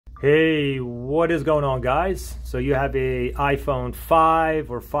Hey, what is going on, guys? So you have a iPhone 5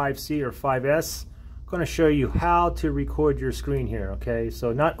 or 5C or 5S. I'm going to show you how to record your screen here, okay?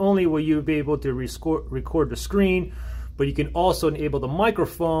 So not only will you be able to record the screen, but you can also enable the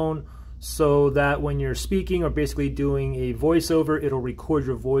microphone so that when you're speaking or basically doing a voiceover, it'll record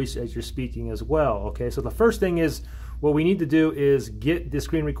your voice as you're speaking as well, okay? So the first thing is, what we need to do is get the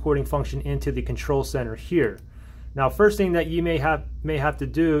screen recording function into the control center here. Now, first thing that you may have to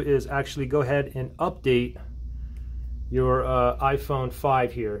do is actually go ahead and update your iPhone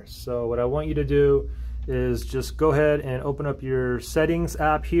 5 here. So what I want you to do is just go ahead and open up your settings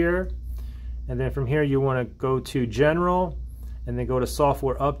app here, and then from here you want to go to general and then go to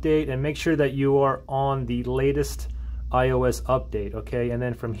software update and make sure that you are on the latest iOS update, okay? And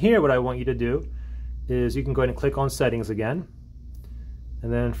then from here what I want you to do is you can go ahead and click on settings again.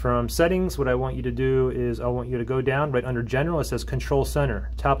 And then from settings, what I want you to do is I want you to go down right under general. It says control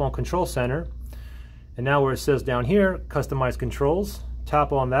center. Tap on control center. And now where it says down here, customize controls,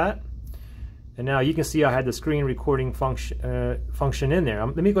 tap on that. And now you can see I had the screen recording function in there.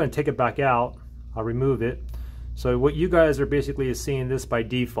 Let me go ahead and take it back out. I'll remove it. So what you guys are basically is seeing this by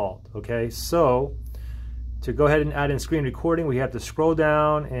default, okay? So to go ahead and add in screen recording, we have to scroll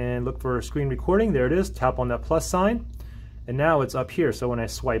down and look for screen recording. There it is. Tap on that plus sign. And now it's up here. So when I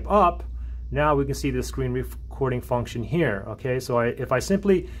swipe up, now we can see the screen recording function here. Okay, so if I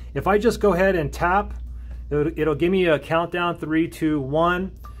just go ahead and tap, it'll give me a countdown, 3, 2,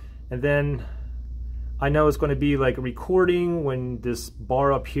 1, and then I know it's going to be like recording when this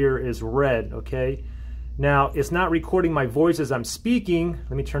bar up here is red. Okay, now it's not recording my voice as I'm speaking.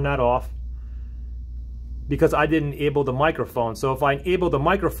 Let me turn that off because I didn't enable the microphone. So if I enable the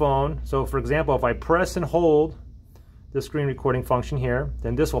microphone, so for example, if I press and hold the screen recording function here,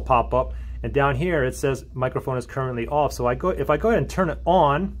 then this will pop up, and down here it says microphone is currently off. So if I go ahead and turn it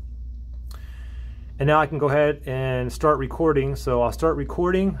on, and now I can go ahead and start recording. So I'll start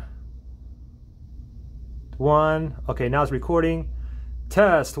recording. Okay, now it's recording.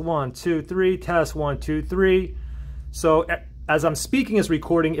 Test 1 2 3. Test 1 2 3. So as I'm speaking is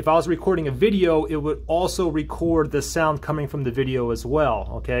recording. If I was recording a video, it would also record the sound coming from the video as well.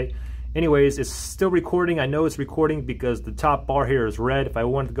 Okay. Anyways, it's still recording. I know it's recording because the top bar here is red. If I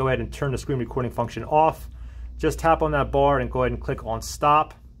wanted to go ahead and turn the screen recording function off, just tap on that bar and go ahead and click on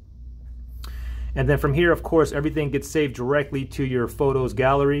stop. And then from here, of course, everything gets saved directly to your photos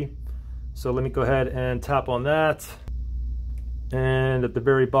gallery. So let me go ahead and tap on that. And at the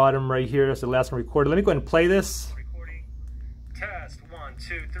very bottom right here, that's the last one recorded. Let me go ahead and play this. Recording. Test 1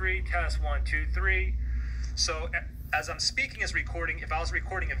 2 3. Test 1 2 3. So as I'm speaking is recording, if I was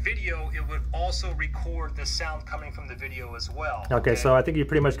recording a video, it would also record the sound coming from the video as well. Okay, so I think you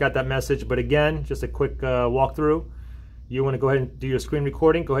pretty much got that message, but again, just a quick walkthrough. You want to go ahead and do your screen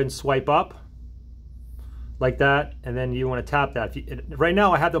recording, go ahead and swipe up like that, and then you want to tap that. Right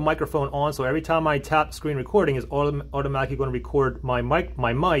now I have the microphone on, so every time I tap screen recording, it's automatically going to record my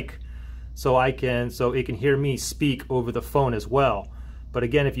mic so it can hear me speak over the phone as well. But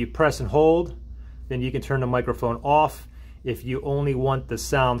again, if you press and hold, then you can turn the microphone off if you only want the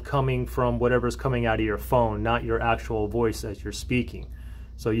sound coming from whatever's coming out of your phone, not your actual voice as you're speaking.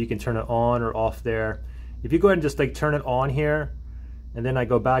 So you can turn it on or off there. If you go ahead and just like turn it on here, and then I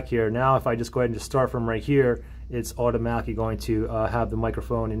go back here, now if I just go ahead and just start from right here, it's automatically going to have the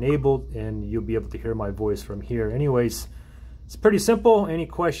microphone enabled, and you'll be able to hear my voice from here. Anyways, it's pretty simple. Any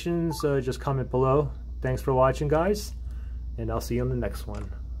questions, just comment below. Thanks for watching, guys, and I'll see you on the next one.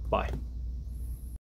 Bye.